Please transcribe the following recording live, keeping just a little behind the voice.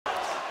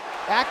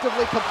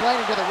actively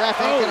complaining to the ref,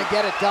 ain't gonna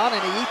get it done,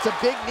 and he eats a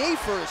big knee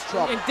for his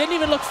trouble. And didn't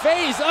even look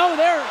phased. Oh,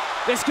 there.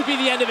 This could be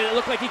the end of it. It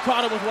looked like he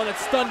caught him with one that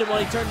stunned him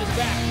while he turned his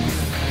back.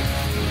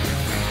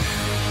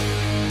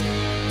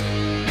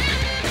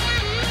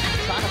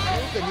 Trying to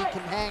prove that he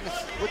can hang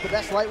with the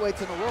best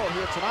lightweights in the world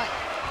here tonight.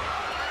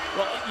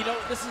 Well, you know,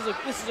 this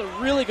is a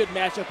really good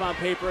matchup on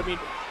paper. I mean,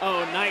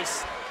 oh,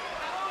 nice.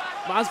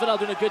 Masvidal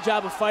doing a good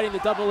job of fighting the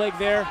double leg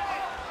there.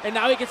 And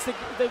now he gets the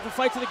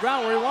fight to the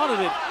ground where he wanted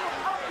it.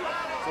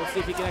 So let's see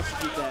if he can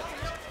execute that.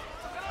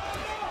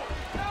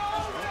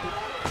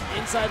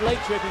 Inside leg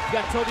trip. He's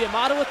got Toby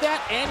Amado with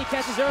that, and he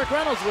catches Eric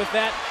Reynolds with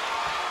that.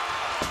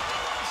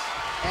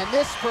 And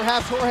this,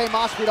 perhaps Jorge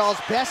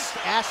Masvidal's best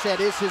asset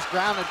is his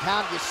ground and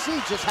pound. You see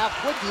just how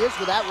quick he is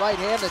with that right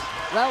hand. And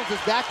Reynolds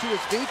is back to his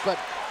feet, but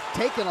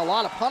taking a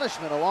lot of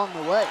punishment along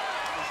the way.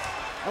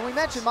 And we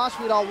mentioned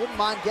Masvidal wouldn't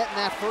mind getting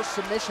that first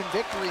submission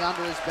victory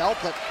under his belt,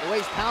 but the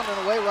way he's pounding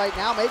away right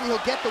now, maybe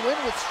he'll get the win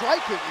with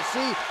striking. You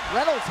see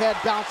Reynolds' head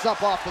bounce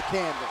up off the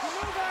canvas.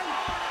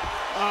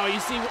 Oh, you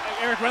see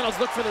Eric Reynolds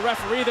look for the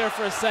referee there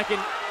for a second.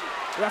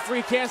 The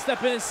referee can't step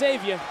in and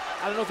save you.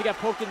 I don't know if he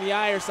got poked in the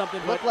eye or something.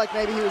 Looked like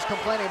maybe he was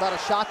complaining about a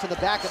shot to the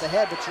back of the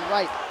head, but you're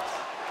right.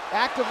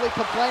 Actively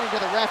complaining to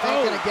the ref,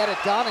 ain't gonna get it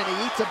done, and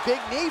he eats a big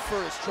knee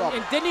for his trouble.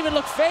 And didn't even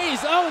look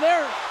phased. Oh,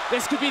 there.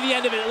 This could be the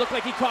end of it. It looked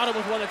like he caught him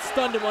with one that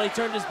stunned him while he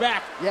turned his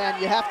back. Yeah,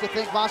 and you have to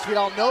think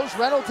Masvidal knows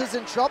Reynolds is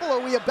in trouble. Are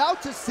we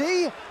about to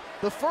see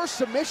the first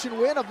submission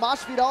win of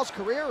Masvidal's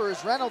career, or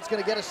is Reynolds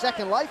gonna get a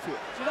second life here?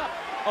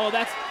 Oh,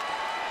 that's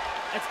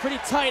pretty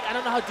tight. I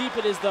don't know how deep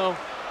it is, though.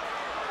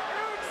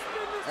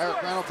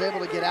 Eric Reynolds able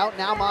to get out.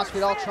 Now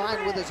Masvidal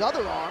trying with his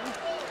other arm.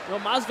 Well,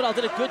 Masvidal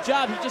did a good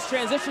job. He just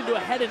transitioned to a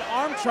head and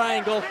arm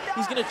triangle.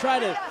 He's going to try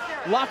to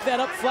lock that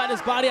up, flatten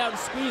his body out, and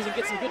squeeze and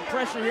get some good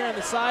pressure here on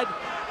the side.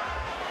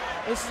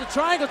 This is a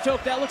triangle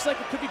choke. That looks like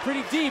it could be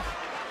pretty deep.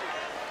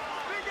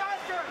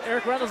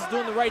 Eric Reynolds is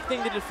doing the right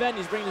thing to defend.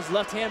 He's bringing his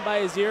left hand by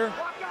his ear.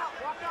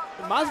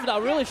 And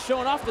Masvidal really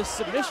showing off the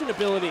submission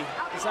ability.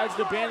 Decides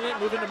to abandon it,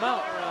 moving him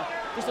out.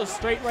 Just those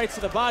straight rights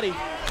to the body.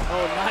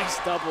 Oh, nice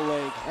double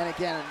leg. And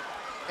again,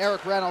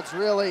 Eric Reynolds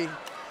really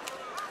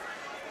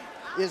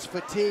is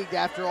fatigued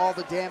after all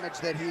the damage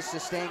that he's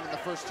sustained in the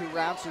first two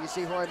rounds. So you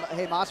see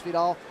Jorge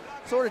Masvidal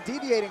sort of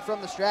deviating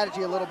from the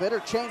strategy a little bit, or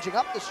changing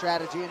up the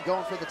strategy and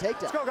going for the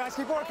takedown. Let's go, guys.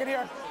 Keep working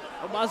here.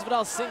 Well,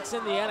 Masvidal sinks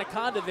in the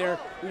anaconda there.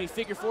 When he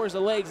figure fours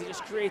the legs, it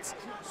just creates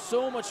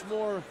so much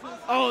more.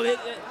 Oh, that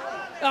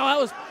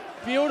was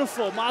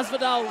beautiful.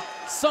 Masvidal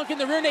sunk in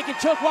the rear naked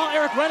choke while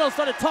Eric Reynolds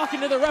started talking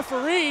to the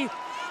referee.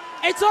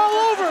 It's all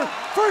over.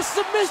 First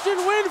submission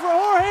win for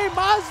Jorge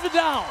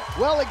Masvidal.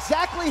 Well,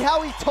 exactly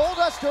how he told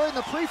us during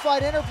the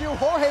pre-fight interview.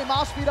 Jorge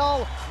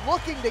Masvidal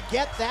looking to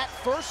get that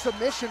first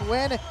submission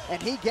win,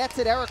 and he gets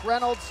it. Eric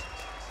Reynolds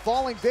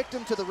falling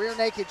victim to the rear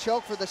naked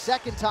choke for the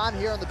second time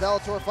here in the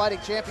Bellator Fighting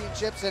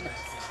Championships. And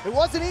it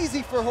wasn't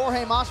easy for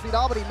Jorge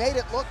Masvidal, but he made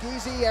it look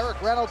easy.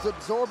 Eric Reynolds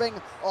absorbing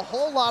a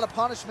whole lot of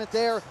punishment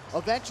there.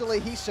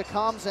 Eventually he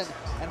succumbs, and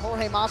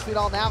Jorge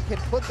Masvidal now can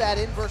put that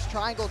inverse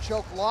triangle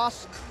choke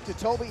loss to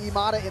Toby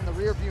Imada in the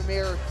rearview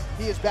mirror.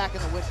 He is back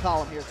in the win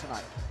column here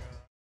tonight.